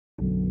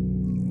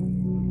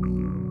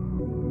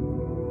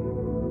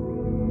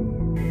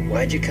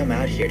Why'd you come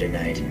out here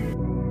tonight?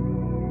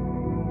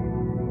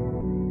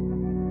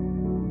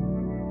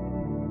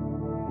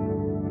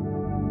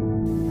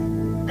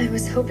 I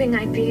was hoping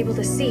I'd be able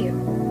to see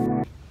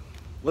you.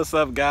 What's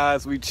up,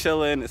 guys? We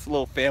chilling. It's a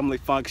little family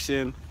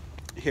function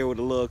here with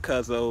a little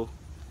cuzzo,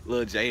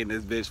 little Jay and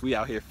this bitch. We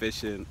out here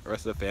fishing. The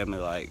rest of the family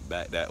like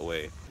back that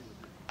way.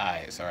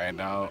 Alright, so right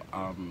now,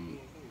 I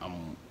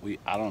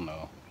don't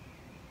know.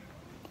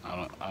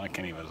 I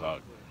can't even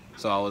talk.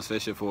 So I was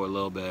fishing for a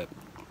little bit.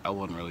 I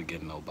wasn't really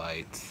getting no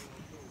bites,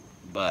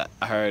 but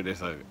I heard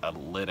there's a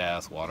lit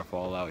ass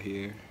waterfall out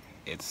here.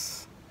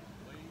 It's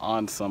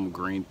on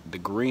the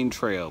green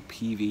trail,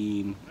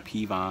 Peavine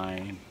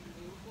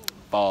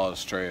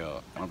Falls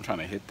Trail. I'm trying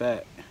to hit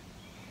that,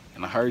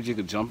 and I heard you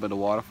could jump in the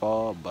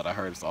waterfall, but I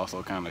heard it's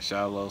also kind of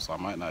shallow, so I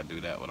might not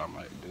do that. What I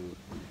might do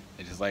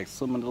is just like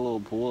swim in the little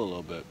pool a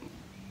little bit.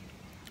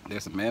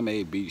 There's a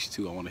man-made beach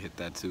too. I want to hit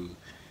that too.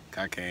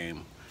 I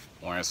came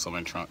wearing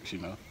swimming trunks, you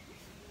know,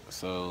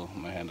 so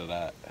I'm gonna handle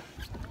that.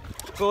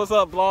 So what's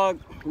up, vlog?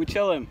 We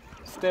chilling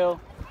still,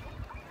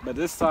 but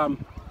this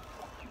time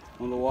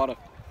on the water.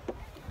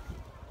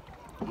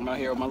 I'm out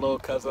here with my little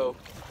cuzzo.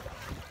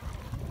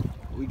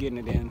 We getting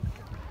it in.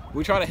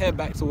 We try to head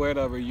back to where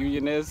the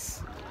reunion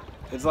is.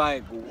 It's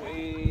like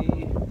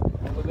way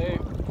over there,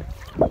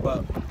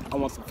 but I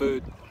want some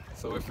food,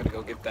 so we're finna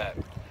go get that.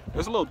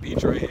 There's a little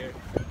beach right here.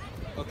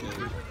 Okay,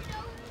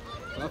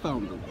 so I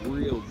found the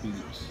real beach.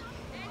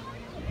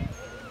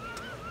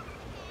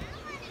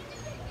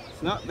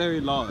 It's not very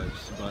large,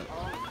 but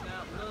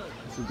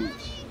it's a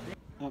beach.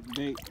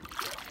 Update.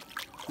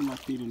 Put my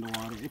feet in the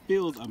water. It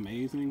feels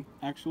amazing,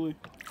 actually.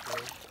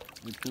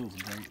 It feels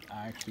great.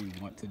 I actually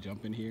want to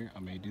jump in here.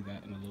 I may do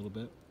that in a little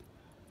bit.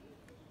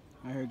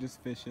 I heard just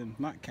fishing,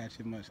 not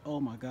catching much. Oh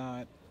my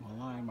God, my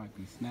line might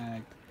be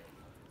snagged.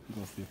 Let's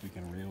go see if we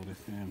can reel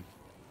this in.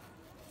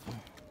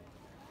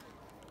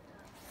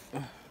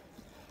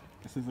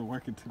 This isn't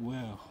working too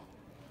well.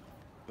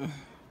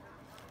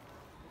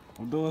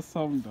 I'm doing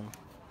something though.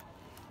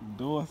 I'm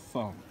doing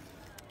something.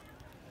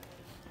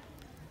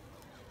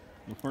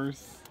 The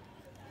first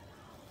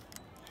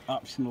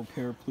optional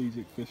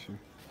paraplegic fisher.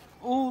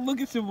 Oh,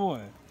 look at your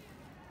boy.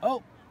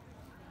 Oh.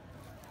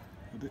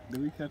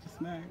 Did we catch a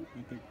snag?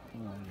 I think. Oh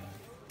my God.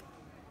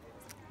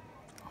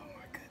 Oh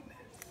my goodness.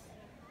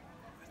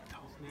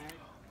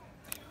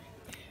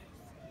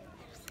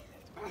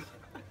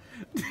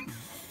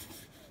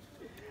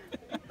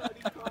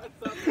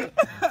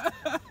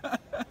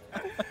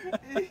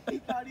 He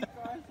thought he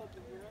caught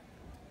something, bro.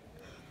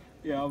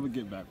 Yeah, I'm gonna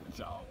get back with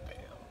y'all, man.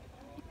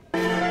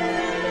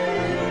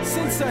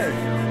 Sensei.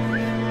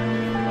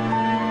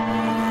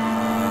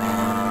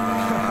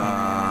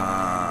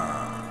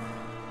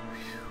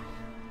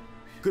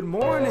 Good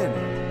morning.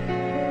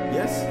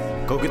 Yes?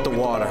 Go get the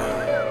water.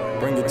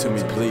 Bring it to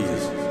me,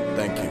 please.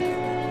 Thank you.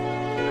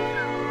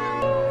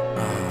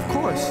 Of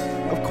course.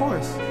 Of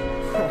course.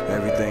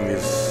 Everything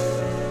is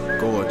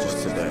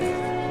gorgeous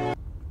today.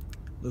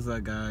 What's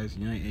up, guys?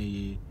 Young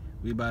Enyi.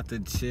 We about to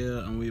chill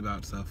and we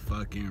about to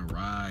fucking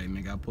ride.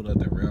 Nigga, I pulled up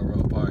the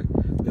railroad park.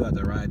 We about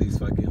to ride these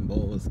fucking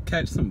bulls.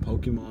 Catch some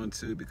Pokemon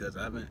too, because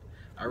I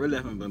really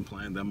haven't been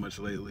playing that much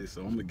lately,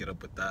 so I'm gonna get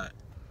up with that.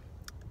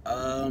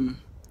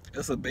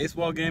 It's a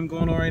baseball game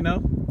going on right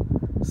now,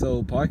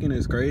 so parking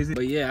is crazy.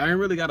 But yeah, I ain't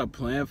really got a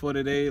plan for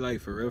today,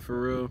 like for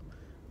real.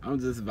 I'm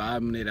just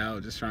vibing it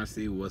out, just trying to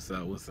see what's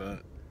up.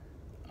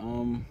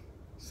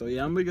 So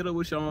yeah, I'm gonna get up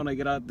with y'all when I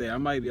get out there. I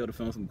might be able to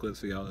film some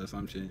clips for y'all or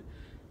some shit.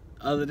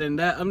 Other than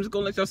that, I'm just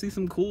gonna let y'all see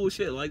some cool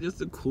shit, like just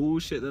the cool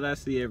shit that I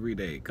see every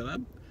day. Cause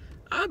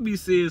I be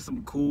seeing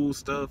some cool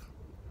stuff,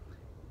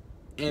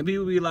 and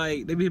people be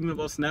like, they be hitting me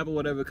up on Snap or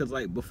whatever. Cause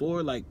like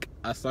before, like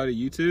I started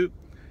YouTube,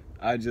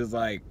 I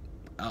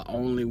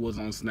only was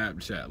on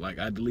Snapchat. Like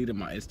I deleted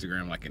my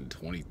Instagram like in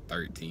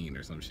 2013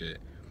 or some shit.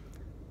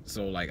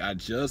 So like I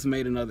just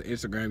made another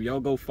Instagram. Y'all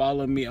go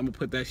follow me. I'm gonna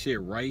put that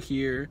shit right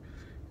here.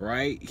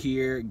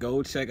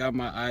 Go check out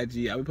my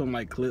IG. I be putting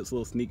like clips,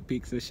 little sneak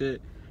peeks and shit.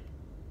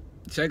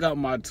 Check out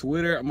my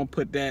Twitter. I'm gonna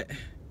put that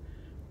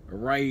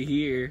right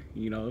here,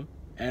 you know.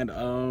 And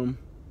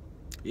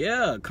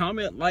yeah,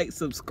 comment, like,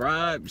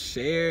 subscribe,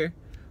 share,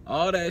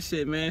 all that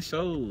shit, man.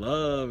 Show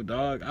love,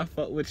 dog. I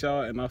fuck with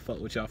y'all, and I fuck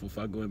with y'all for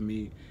fucking with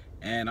me,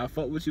 and I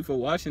fuck with you for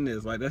watching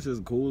this. Like, that's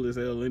just cool as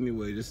hell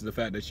anyway. Just the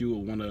fact that you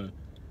would want to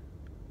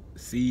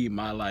see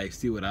my life,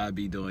 see what I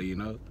be doing, you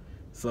know.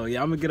 So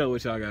yeah, I'm gonna get up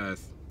with y'all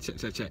guys.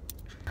 Check.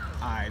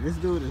 Alright, this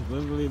dude is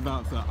literally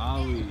about to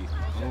ollie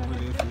over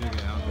this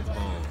nigga out this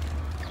ball.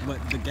 But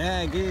the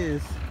gag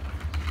is,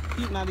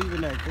 he's not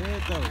even that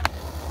good though.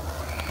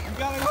 You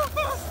gotta go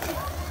faster.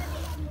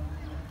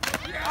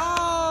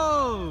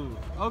 Oh!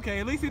 Okay,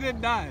 at least he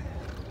didn't die.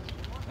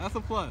 That's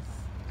a plus.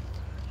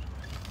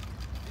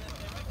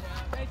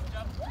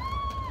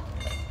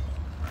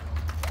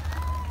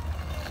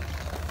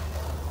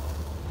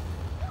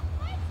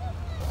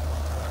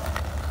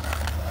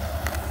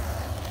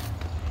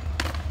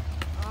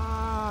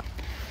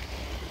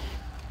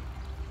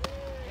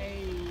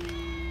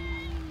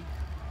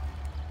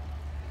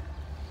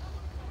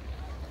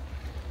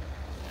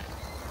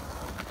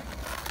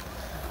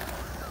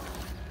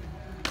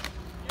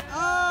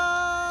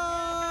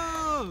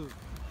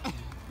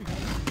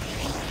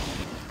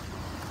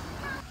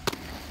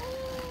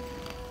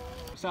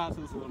 Shout out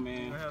to this little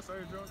man. I have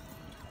surgery drunk?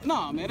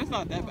 No, man, it's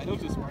not that bad. It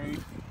was just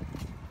rain.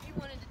 He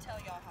wanted to tell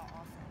y'all how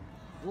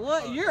awesome.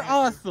 What? You're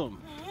awesome.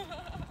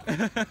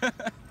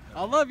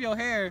 I love your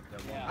hair.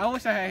 I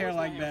wish I had hair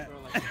like that.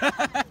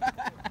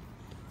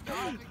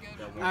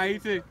 Alright, you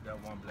too. That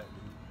one black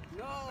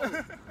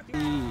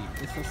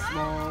It's a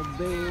small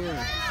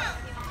bear.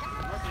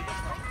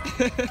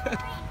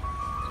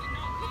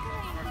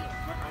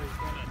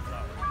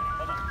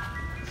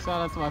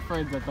 Shout out to my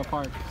friends at the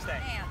park.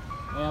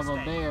 They have a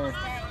bear.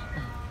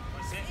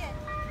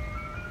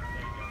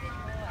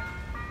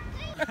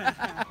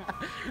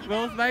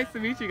 Well, it's nice to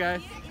meet you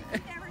guys. If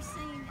you've ever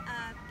seen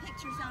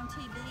pictures on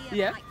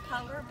TV of like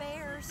polar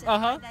bears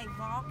and they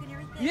walk and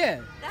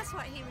everything, that's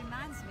what he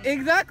reminds me of.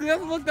 Exactly.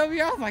 That's what looked at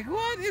me. I was like,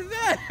 what is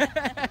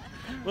that?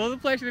 Well, it's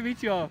a pleasure to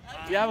meet you all.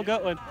 You have a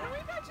good one.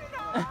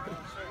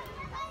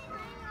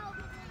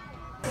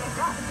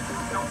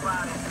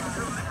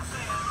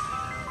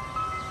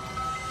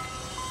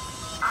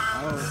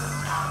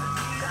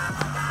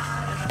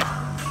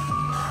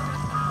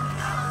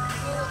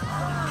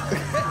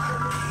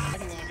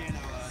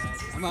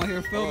 I'm out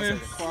here filming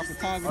for our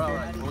photographer.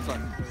 Alright, what's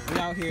up? We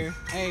out here.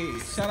 Hey,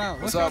 shout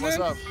out. What's up? What's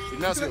up?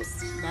 Ignasio.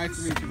 Nice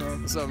to meet you, bro.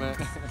 What's up, man?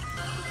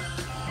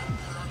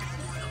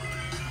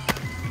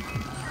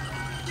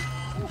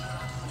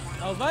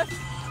 That was nice.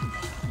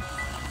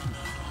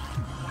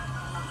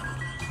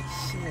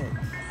 Shit.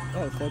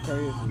 That was so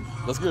crazy.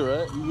 That's good,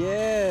 right?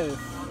 Yes.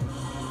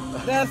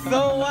 That's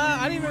so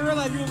wild. I didn't even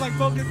realize you was like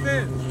focused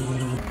in.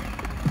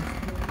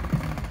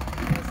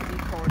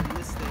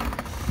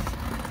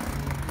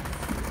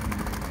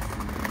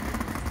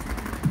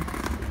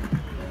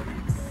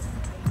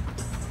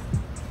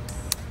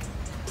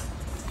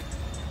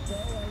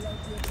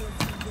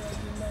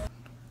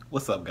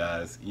 What's up,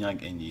 guys? Young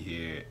Enyi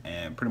here,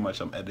 and pretty much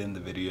I'm editing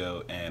the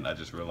video and I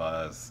just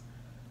realized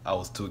I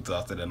was too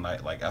exhausted at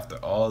night. Like, after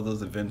all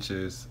those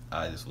adventures,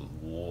 I just was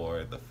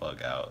wore the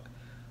fuck out.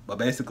 But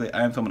basically,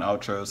 I am filming an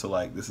outro, so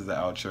like, this is the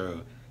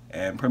outro.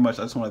 And pretty much,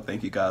 I just want to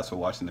thank you guys for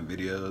watching the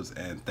videos,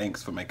 and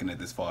thanks for making it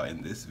this far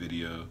in this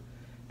video.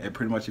 And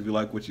pretty much, if you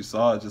like what you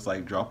saw, just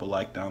like drop a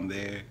like down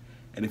there.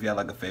 And if you had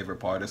like a favorite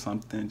part or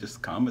something,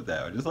 just comment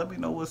that, or just let me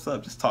know what's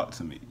up. Just talk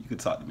to me. You can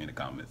talk to me in the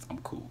comments. I'm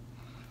cool.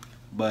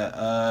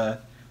 But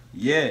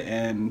yeah,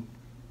 and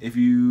if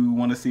you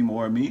want to see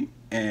more of me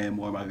and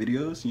more of my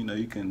videos, you know,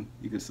 you can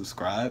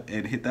subscribe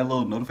and hit that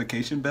little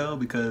notification bell,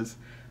 because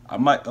I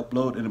might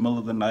upload in the middle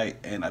of the night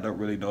and I don't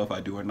really know if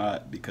I do or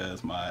not,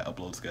 because my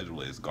upload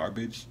schedule is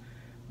garbage.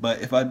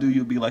 But if I do,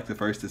 you'll be like the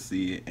first to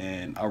see it,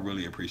 and I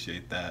really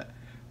appreciate that.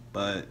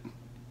 But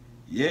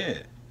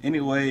yeah,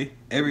 anyway,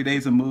 every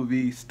day's a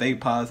movie. Stay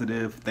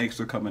positive. Thanks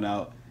for coming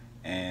out,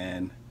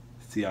 and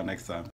see y'all next time.